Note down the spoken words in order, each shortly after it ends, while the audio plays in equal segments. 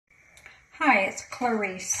Hi, it's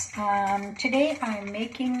Clarice. Today I'm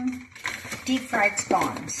making deep fried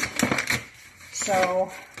scones.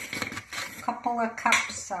 So, a couple of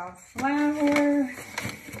cups of flour,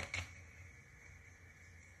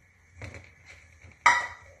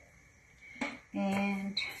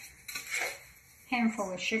 and a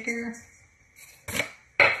handful of sugar,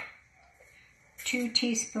 2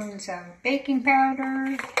 teaspoons of baking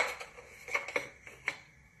powder.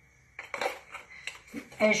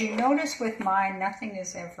 As you notice with mine, nothing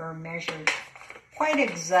is ever measured quite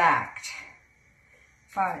exact,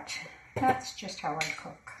 but that's just how I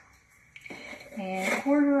cook. And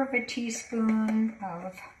 1/4 teaspoon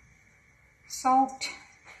of salt,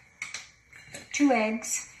 2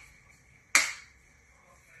 eggs,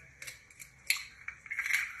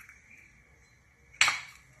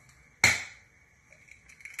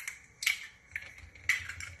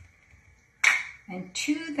 and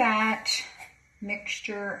to that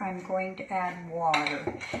mixture I'm going to add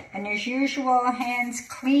water, and as usual, hands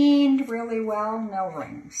cleaned really well, no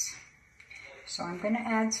rings. So I'm going to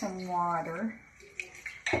add some water,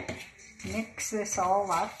 mix this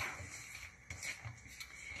all up,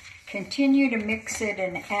 continue to mix it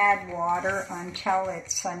and add water until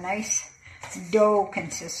it's a nice dough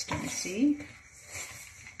consistency.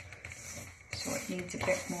 So it needs a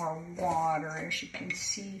bit more water, as you can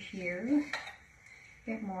see here, a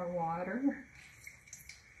bit more water.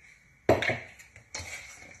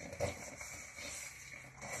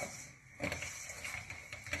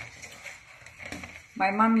 My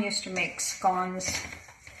mom used to make scones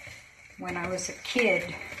when I was a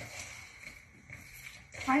kid.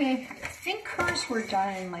 I think hers were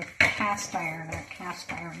done in like a cast iron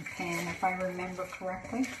pan, if I remember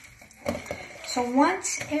correctly. So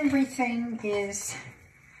once everything is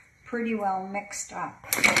pretty well mixed up,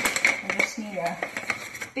 I just need a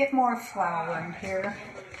bit more flour in here.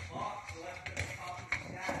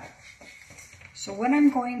 So what I'm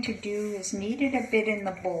going to do is knead it a bit in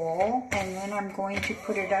the bowl, and then I'm going to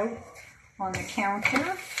put it out on the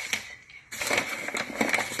counter.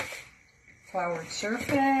 Floured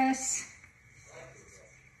surface.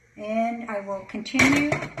 And I will continue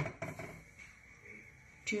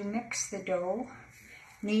to mix the dough,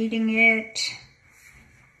 kneading it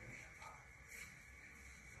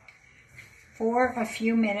for a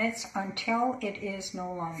few minutes until it is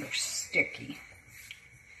no longer sticky.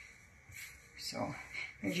 So,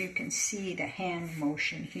 as you can see, the hand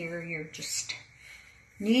motion here, you're just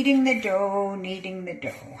kneading the dough, kneading the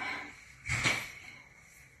dough.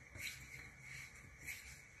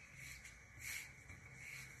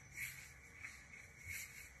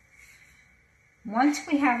 Once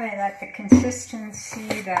we have it at the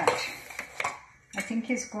consistency that I think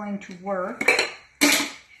is going to work,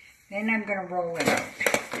 then I'm going to roll it out.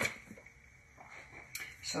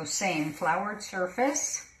 So same, floured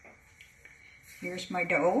surface. Here's my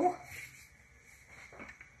dough.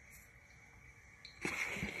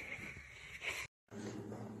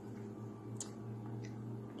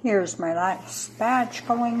 Here's my last batch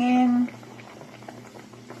going in.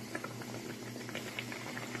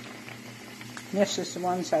 This is the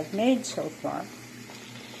ones I've made so far.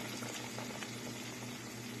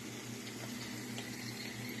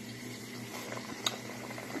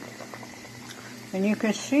 And you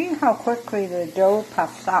can see how quickly the dough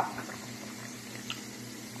puffs up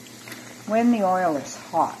when the oil is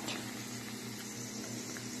hot.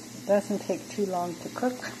 It doesn't take too long to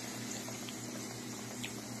cook.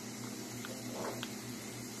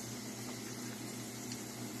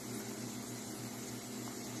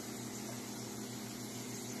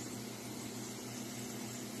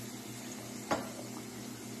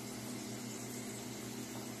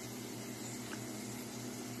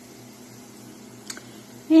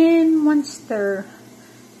 And once they're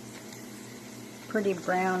pretty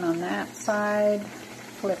brown on that side,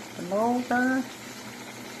 flip them over.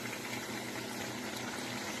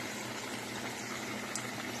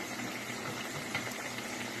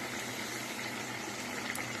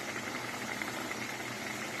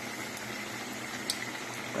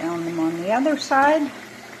 Brown them on the other side.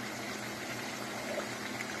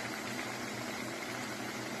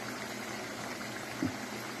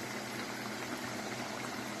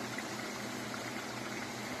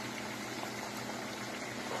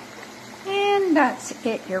 That's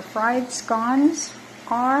it. Your fried scones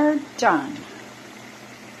are done.